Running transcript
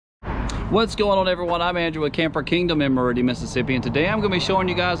What's going on, everyone? I'm Andrew with Camper Kingdom in Meridian, Mississippi, and today I'm going to be showing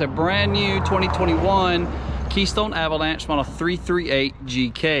you guys a brand new 2021 Keystone Avalanche on a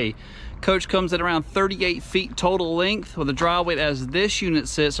 338GK. Coach comes at around 38 feet total length with a dry weight as this unit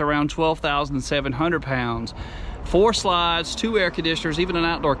sits around 12,700 pounds. 4 slides, 2 air conditioners, even an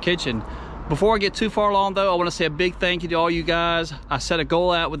outdoor kitchen. Before I get too far along though, I want to say a big thank you to all you guys. I set a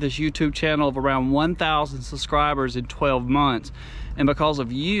goal out with this YouTube channel of around 1,000 subscribers in 12 months. And because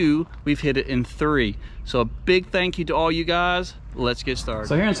of you, we've hit it in 3. So a big thank you to all you guys. Let's get started.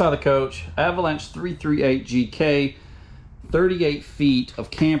 So here inside the coach, Avalanche 338GK, 38 feet of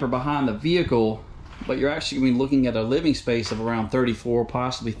camper behind the vehicle, but you're actually going to be looking at a living space of around 34,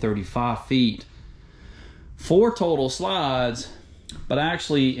 possibly 35 feet. 4 total slides, but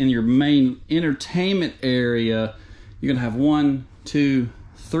actually in your main entertainment area, you're going to have 1, 2,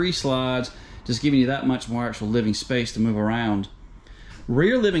 3 slides, just giving you that much more actual living space to move around.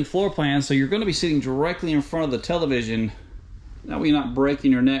 Rear living floor plan, so you're going to be sitting directly in front of the television. That way you're not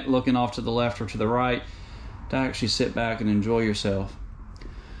breaking your neck looking off to the left or to the right, to actually sit back and enjoy yourself.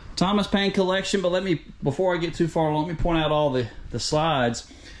 Thomas Paine collection, but before I get too far along, let me point out all the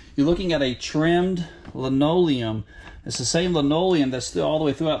slides. You're looking at a trimmed linoleum. It's the same linoleum that's still all the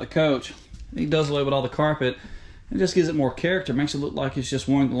way throughout the coach. It does away with all the carpet. It just gives it more character. It makes it look like it's just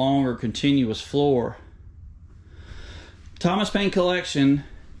one longer continuous floor. Thomas Paine collection,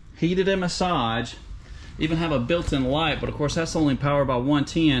 heated and massage. Even have a built-in light, but of course that's only powered by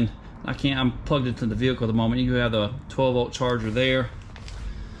 110. I'm plugged into the vehicle at the moment. You have the 12-volt charger there.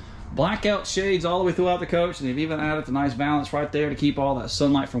 Blackout shades all the way throughout the coach, and they've even added the nice valance right there to keep all that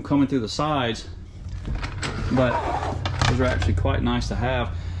sunlight from coming through the sides. But those are actually quite nice to have.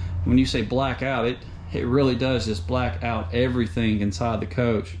 When you say blackout, it really does just black out everything inside the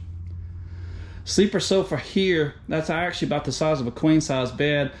coach. Sleeper sofa here, that's actually about the size of a queen size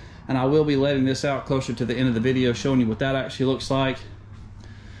bed, and I will be letting this out closer to the end of the video, showing you what that actually looks like.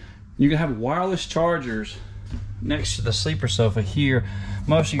 You can have wireless chargers next to the sleeper sofa here.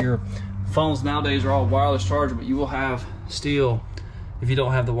 Most of your phones nowadays are all wireless charger, but you will have still, if you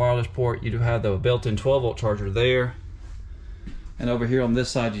don't have the wireless port, you do have the built-in 12-volt charger there. And over here on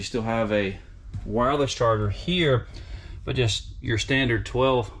this side, you still have a wireless charger here, but just your standard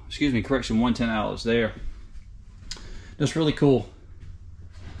 110 outlets there. Just really cool.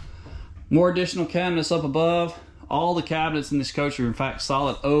 More additional cabinets up above. All the cabinets in this coach are in fact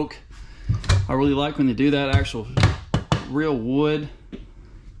solid oak. I really like when they do that, actual real wood.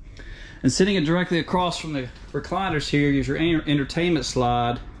 And sitting directly across from the recliners here is your entertainment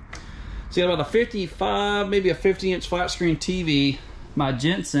slide. So you got about a 55, maybe a 50-inch flat screen TV by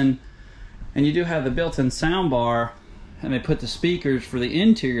Jensen, and you do have the built-in sound bar, and they put the speakers for the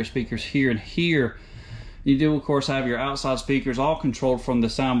interior speakers here and here. You do of course have your outside speakers all controlled from the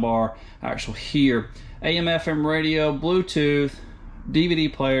sound bar actual here. AM FM radio, Bluetooth,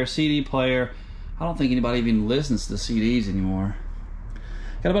 DVD player, CD player. I don't think anybody even listens to the CDs anymore.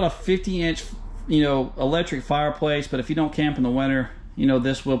 Got about a 50-inch electric fireplace, but if you don't camp in the winter,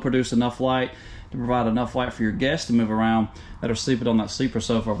 this will produce enough light to provide enough light for your guests to move around that are sleeping on that sleeper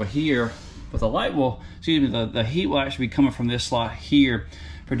sofa over here. But the light will, the heat will actually be coming from this slot here,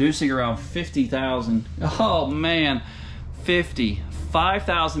 producing around 50,000, oh man,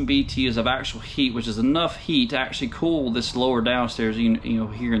 5,000 BTUs of actual heat, which is enough heat to actually cool this lower downstairs,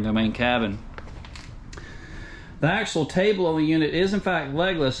 here in the main cabin. The actual table on the unit is in fact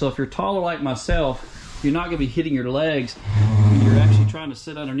legless, so if you're taller like myself, you're not going to be hitting your legs when you're actually trying to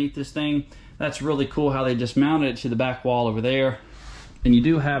sit underneath this thing. That's really cool how they just mounted it to the back wall over there. And you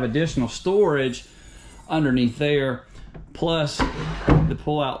do have additional storage underneath there, plus the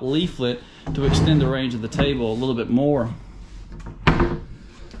pull-out leaflet to extend the range of the table a little bit more.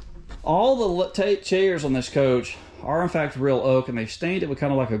 All the chairs on this coach are in fact real oak, and they've stained it with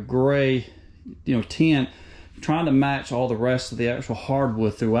kind of like a gray, tint, trying to match all the rest of the actual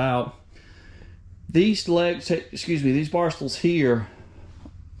hardwood throughout. These these bar stools here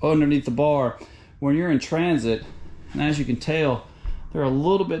underneath the bar, when you're in transit, and as you can tell, they're a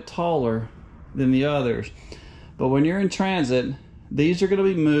little bit taller than the others. But when you're in transit, these are going to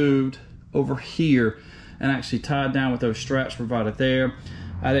be moved over here and actually tied down with those straps provided there.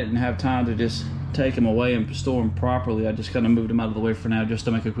 I didn't have time to just take them away and store them properly. I just kind of moved them out of the way for now just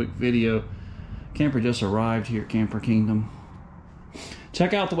to make a quick video. Camper just arrived here at Camper Kingdom.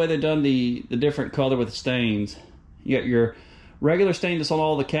 Check out the way they've done the different color with the stains. You got your regular stain that's on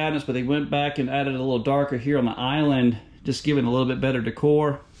all the cabinets, but they went back and added a little darker here on the island, just giving a little bit better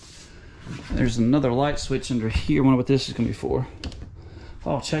decor. There's another light switch under here. I wonder what this is going to be for.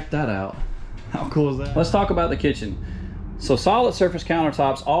 Oh, check that out. How cool is that? Let's talk about the kitchen. So solid surface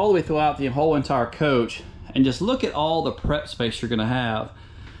countertops all the way throughout the whole entire coach, and just look at all the prep space you're gonna have.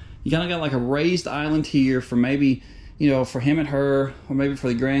 You kind of got like a raised island here for maybe, you know, for him and her, or maybe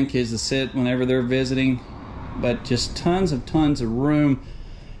for the grandkids to sit whenever they're visiting. But just tons of room.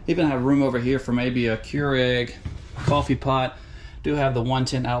 Even have room over here for maybe a Keurig, coffee pot. Do have the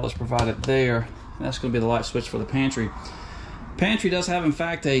 110 outlets provided there. And that's going to be the light switch for the pantry. Pantry does have, in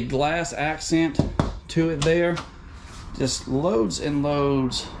fact, a glass accent to it there. Just loads and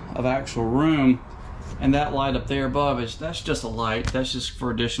loads of actual room. And that light up there above is, that's just a light. That's just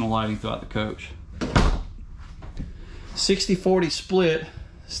for additional lighting throughout the coach. 60-40 split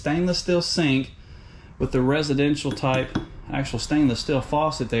stainless steel sink with the residential type actual stainless steel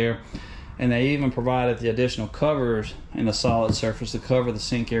faucet there, and they even provided the additional covers in the solid surface to cover the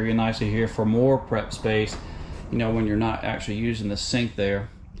sink area nicely here for more prep space, you know, when you're not actually using the sink there.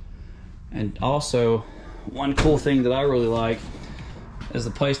 And also, one cool thing that I really like is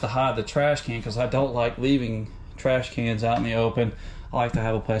the place to hide the trash can, because I don't like leaving trash cans out in the open. I like to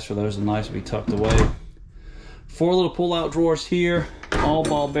have a place for those to nicely be tucked away. 4 little pull-out drawers here, all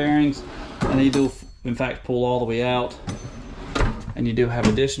ball bearings, and they do in fact pull all the way out. And you do have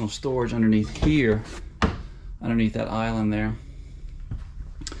additional storage underneath here, underneath that island there.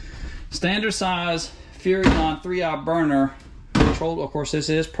 Standard size Furrion 3-eye burner, controlled, of course this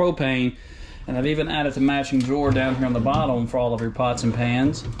is propane, and I've even added the matching drawer down here on the bottom for all of your pots and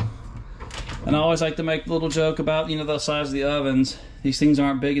pans. And I always like to make a little joke about, you know, the size of the ovens. These things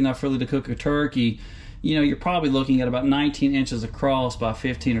aren't big enough really to cook a turkey. You know, you're probably looking at about 19 inches across by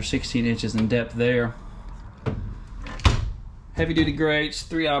 15 or 16 inches in depth there. Heavy duty grates,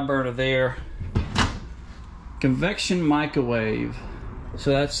 3-eye burner there. Convection microwave.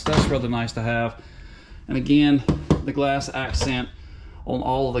 So that's rather nice to have. And again, the glass accent on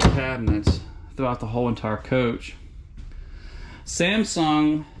all of the cabinets throughout the whole entire coach.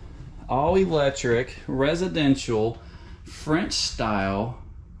 Samsung all electric residential French style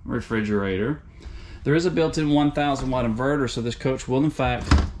refrigerator. There is a built-in 1000 watt inverter, so this coach will in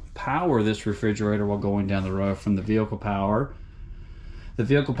fact power this refrigerator while going down the road from the vehicle power. The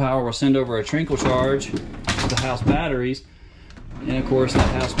vehicle power will send over a trickle charge to the house batteries, and of course that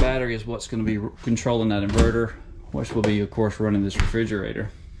house battery is what's going to be controlling that inverter, which will be of course running this refrigerator.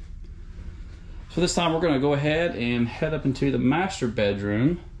 So this time we're going to go ahead and head up into the master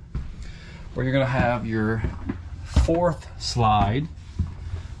bedroom, where you're going to have your 4th slide,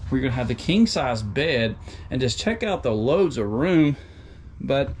 where you're going to have the king size bed, and just check out the loads of room.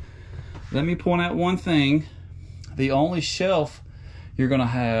 But let me point out one thing: the only shelf you're going to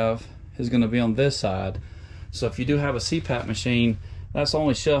have is going to be on this side. So if you do have a CPAP machine, that's the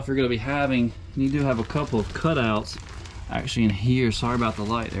only shelf you're going to be having. And you do have a couple of cutouts actually in here. Sorry about the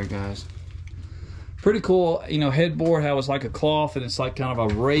light there, guys. Pretty cool, you know, headboard, how it's like a cloth and it's like kind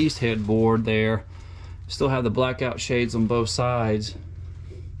of a raised headboard there. Still have the blackout shades on both sides.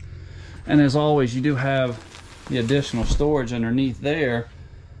 And as always, you do have the additional storage underneath there.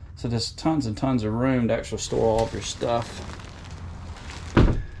 So there's tons and tons of room to actually store all of your stuff.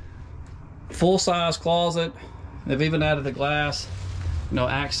 Full size closet. They've even added the glass, you know,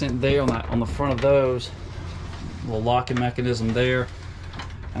 accent there on the front of those. Little locking mechanism there.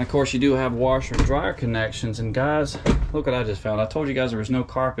 And of course you do have washer and dryer connections. And guys, look what I just found. I told you guys there was no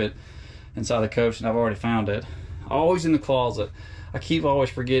carpet inside the coach, and I've already found it. Always in the closet. I keep always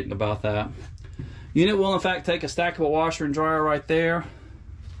forgetting about that. Unit will in fact take a stackable washer and dryer right there.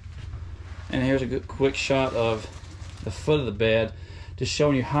 And here's a good quick shot of the foot of the bed, just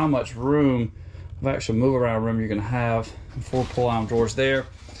showing you how much room of actual move around room you're going to have. 4 pull-out drawers there.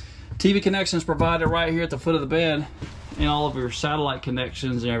 TV connections provided right here at the foot of the bed, and all of your satellite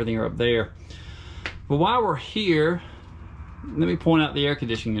connections and everything are up there. But while we're here, let me point out the air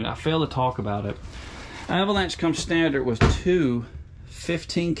conditioning unit. I failed to talk about it. Avalanche comes standard with 2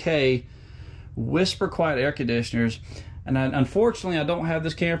 15K whisper quiet air conditioners. And unfortunately, I don't have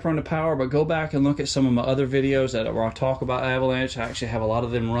this camper on the power, but go back and look at some of my other videos where I talk about Avalanche. I actually have a lot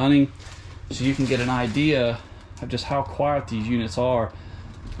of them running, so you can get an idea of just how quiet these units are.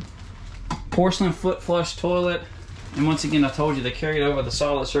 Porcelain foot flush toilet, and once again, I told you they carried over the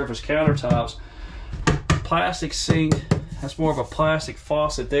solid surface countertops. Plastic sink, that's more of a plastic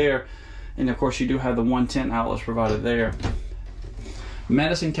faucet there, and of course you do have the 110 outlets provided there.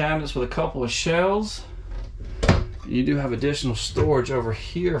 Medicine cabinets with a couple of shelves. You do have additional storage over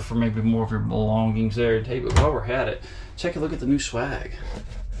here for maybe more of your belongings there. Hey, but while we're at it, take a look at the new swag.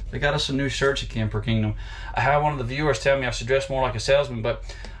 They got us some new shirts at Camper Kingdom. I had one of the viewers tell me I should dress more like a salesman, but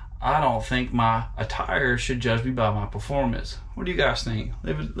I don't think my attire should judge me by my performance. What do you guys think?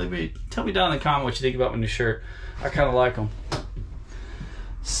 Tell me down in the comment what you think about my new shirt. I kind of like them.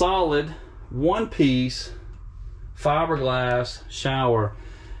 Solid, one piece, fiberglass shower.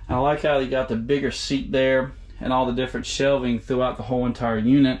 And I like how you got the bigger seat there and all the different shelving throughout the whole entire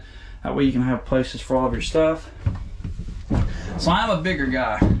unit. That way you can have places for all of your stuff. So I'm a bigger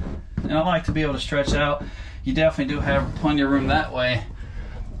guy, and I like to be able to stretch out. You definitely do have plenty of room that way.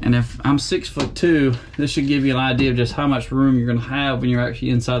 And if I'm 6'2", this should give you an idea of just how much room you're gonna have when you're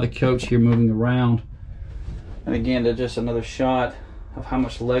actually inside the coach here moving around. And again, there's just another shot of how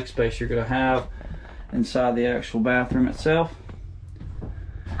much leg space you're gonna have inside the actual bathroom itself.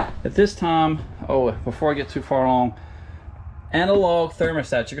 At this time, before I get too far along, analog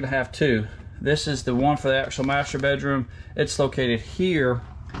thermostats, you're gonna have two. This is the one for the actual master bedroom. It's located here,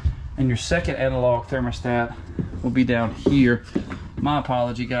 and your second analog thermostat will be down here. My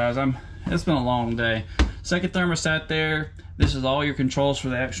apology, guys. It's been a long day. Second thermostat there. This is all your controls for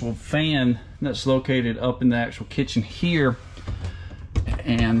the actual fan that's located up in the actual kitchen here.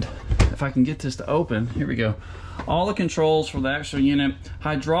 And if I can get this to open, here we go. All the controls for the actual unit.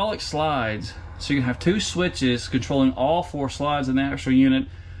 Hydraulic slides. So you can have two switches controlling all four slides in the actual unit.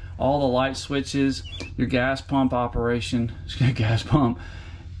 All the light switches, your gas pump operation,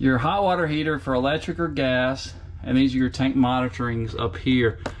 your hot water heater for electric or gas, and these are your tank monitorings up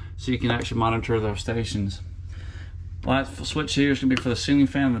here, so you can actually monitor those stations. Light switch here is going to be for the ceiling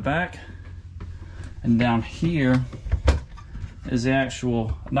fan in the back, and down here is the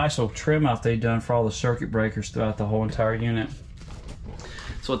actual nice little trim out they've done for all the circuit breakers throughout the whole entire unit.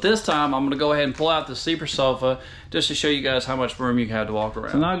 So at this time, I'm going to go ahead and pull out the sleeper sofa just to show you guys how much room you have to walk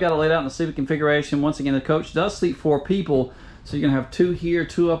around. So now I've got it laid out in the sleeping configuration. Once again, the coach does sleep 4 people, so you're going to have 2 here,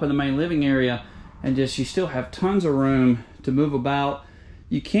 2 up in the main living area, and you still have tons of room to move about.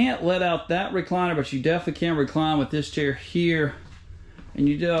 You can't let out that recliner, but you definitely can recline with this chair here, and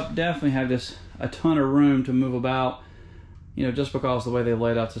you definitely have just a ton of room to move about, you know, just because of the way they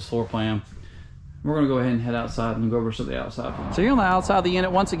laid out this floor plan. We're going to go ahead and head outside and go over to the outside. So you're on the outside of the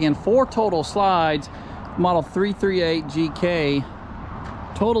unit. Once again, 4 total slides, model 338GK,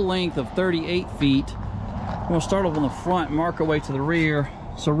 total length of 38 feet. We'll start off on the front and mark our way to the rear.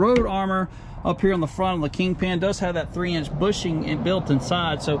 So road armor up here on the front of the Kingpin does have that 3-inch bushing built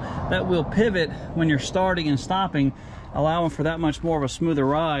inside, so that will pivot when you're starting and stopping, allowing for that much more of a smoother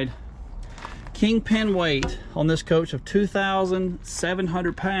ride. Kingpin weight on this coach of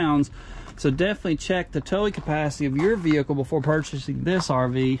 2,700 pounds. So definitely check the towing capacity of your vehicle before purchasing this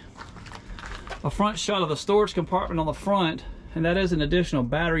RV. A front shot of the storage compartment on the front, and that is an additional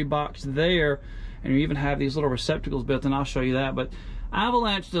battery box there, and you even have these little receptacles built in. I'll show you that. But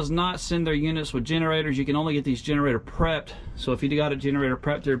Avalanche does not send their units with generators. You can only get these generator prepped. So if you got a generator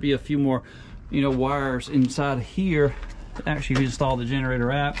prepped, there'd be a few more, you know, wires inside here to actually install the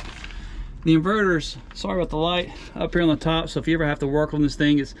generator app. The inverters, sorry about the light, up here on the top, so if you ever have to work on this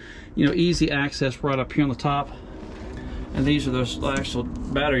thing, it's, you know, easy access right up here on the top. And these are those actual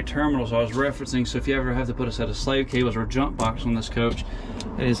battery terminals I was referencing, so if you ever have to put a set of slave cables or a jump box on this coach,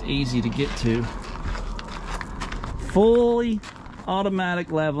 it is easy to get to. Fully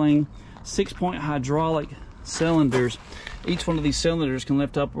automatic leveling, 6-point hydraulic cylinders. Each one of these cylinders can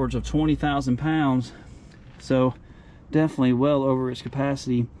lift upwards of 20,000 pounds, so definitely well over its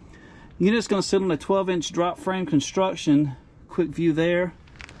capacity. The unit's going to sit on a 12-inch drop frame construction. Quick view there.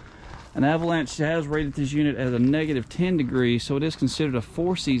 An Avalanche has rated this unit as a -10 degrees, so it is considered a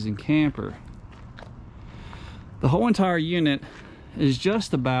 4-season camper. The whole entire unit is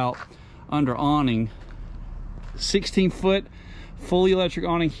just about under awning. 16-foot fully electric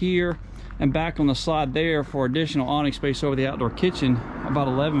awning here, and back on the slide there for additional awning space over the outdoor kitchen, about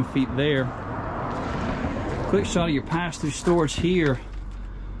 11 feet there. Quick shot of your pass-through storage here.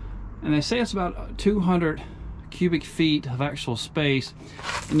 And they say it's about 200 cubic feet of actual space,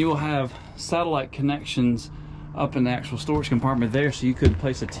 and you will have satellite connections up in the actual storage compartment there, so you could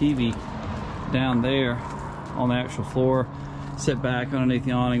place a TV down there on the actual floor, sit back underneath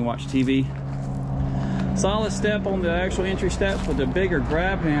the awning, watch TV. Solid step on the actual entry steps with a bigger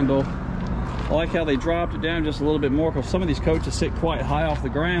grab handle. I like how they dropped it down just a little bit more, because some of these coaches sit quite high off the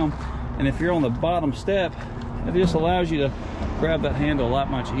ground, and if you're on the bottom step, it just allows you to grab that handle a lot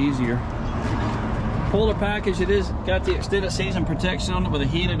much easier. Puller package, it is got the extended season protection on it with a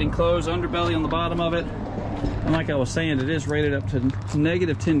heated enclosed underbelly on the bottom of it. And like I was saying, it is rated up to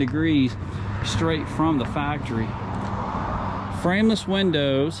 -10 degrees straight from the factory. Frameless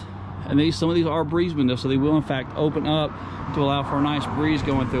windows, and some of these are breeze windows, so they will in fact open up to allow for a nice breeze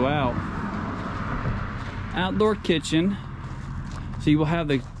going throughout. Outdoor kitchen, so you will have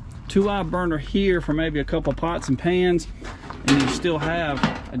the 2-eye burner here for maybe a couple pots and pans, and you still have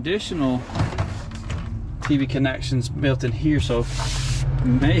additional TV connections built in here, so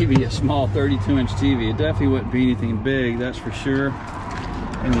maybe a small 32-inch TV. It definitely wouldn't be anything big, that's for sure.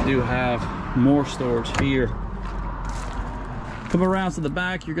 And you do have more storage here. Come around to the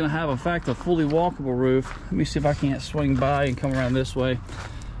back, you're going to have, in fact, a fully walkable roof. Let me see if I can't swing by and come around this way.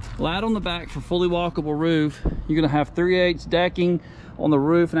 Light on the back for fully walkable roof. You're going to have 3/8 decking on the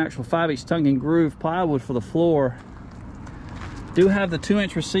roof, an actual 5/8 tongue and groove plywood for the floor. Do have the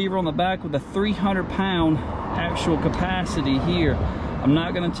 2-inch receiver on the back with a 300-pound actual capacity here. I'm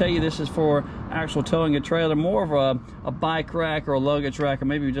not going to tell you this is for actual towing a trailer, more of a bike rack or a luggage rack, or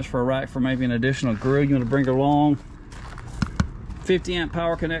maybe just for a rack for maybe an additional grill you want to bring along. 50-amp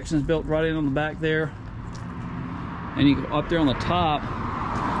power connections built right in on the back there. And you go up there on the top,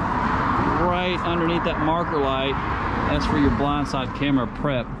 right underneath that marker light, that's for your blindside camera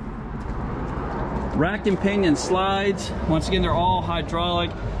prep. Rack and pinion slides. Once again, they're all hydraulic,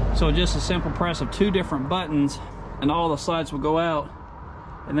 so just a simple press of 2 different buttons and all the slides will go out.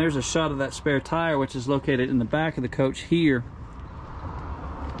 And there's a shot of that spare tire, which is located in the back of the coach here.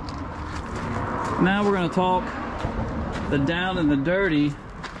 Now we're going to talk the down and the dirty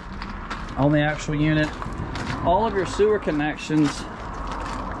on the actual unit. All of your sewer connections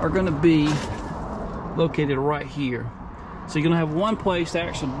are going to be located right here. So you're going to have one place to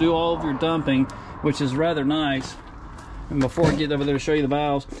actually do all of your dumping, which is rather nice. And before I get over there to show you the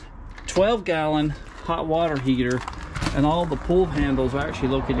valves, 12-gallon hot water heater, and all the pull handles are actually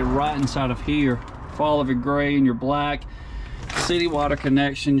located right inside of here for all of your gray and your black city water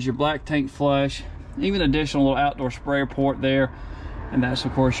connections, your black tank flush, even additional little outdoor sprayer port there. And that's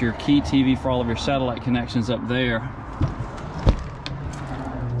of course your key TV for all of your satellite connections up there.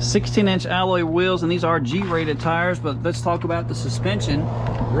 16-inch alloy wheels, and these are G-rated tires, but let's talk about the suspension.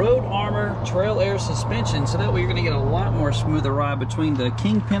 Road Armor Trail Air suspension, so that way you're going to get a lot more smoother ride between the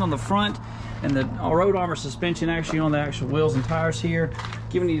Kingpin on the front and the Road Armor suspension actually on the actual wheels and tires here,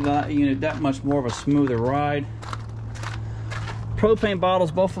 giving you that much more of a smoother ride. Propane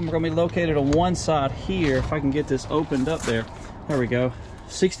bottles, both of them are going to be located on one side here. If I can get this opened up there we go.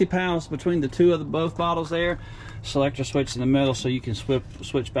 60 pounds between the two of both bottles there. Selector switch in the middle, so you can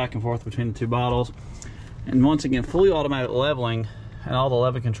switch back and forth between the 2 bottles. And once again, fully automatic leveling, and all the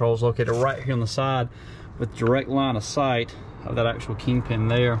level controls located right here on the side with direct line of sight of that actual Kingpin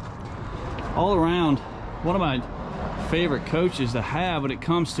there. All around, one of my favorite coaches to have when it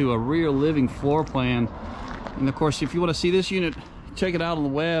comes to a real living floor plan. And of course, if you want to see this unit, check it out on the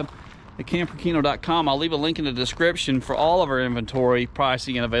web at camperkino.com. I'll leave a link in the description for all of our inventory,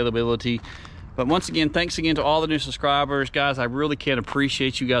 pricing, and availability. But once again, thanks again to all the new subscribers. Guys, I really can't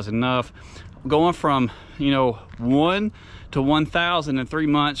appreciate you guys enough. Going from 1 to 1,000 in 3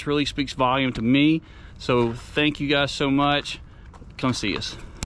 months really speaks volume to me. So thank you guys so much. Come see us.